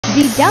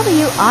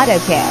DW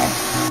Auto Care.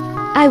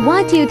 I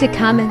want you to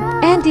come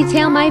and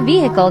detail my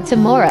vehicle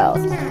tomorrow.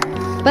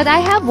 But I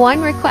have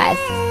one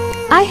request.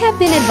 I have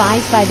been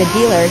advised by the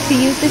dealer to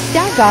use the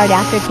StarGuard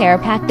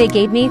Aftercare pack they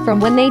gave me from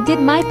when they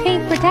did my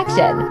paint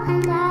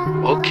protection.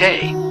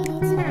 Okay.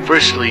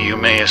 Firstly, you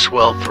may as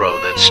well throw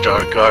that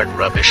StarGuard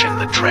rubbish in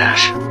the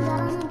trash.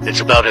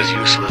 It's about as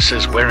useless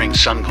as wearing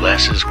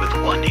sunglasses with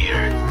one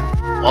ear.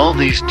 All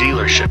these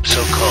dealership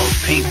so-called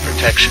paint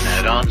protection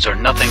add-ons are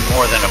nothing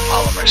more than a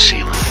polymer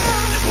sealant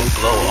that will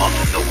blow off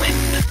in the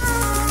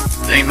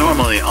wind. They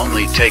normally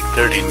only take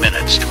 30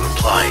 minutes to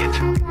apply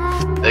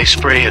it. They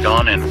spray it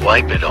on and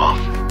wipe it off.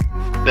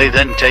 They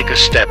then take a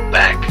step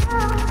back,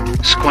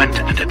 squint,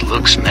 and it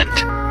looks mint.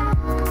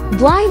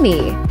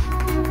 Blimey!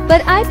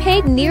 But I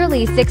paid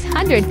nearly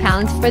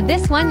 £600 for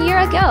this 1 year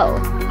ago.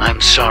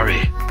 I'm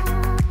sorry,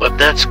 but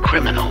that's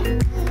criminal.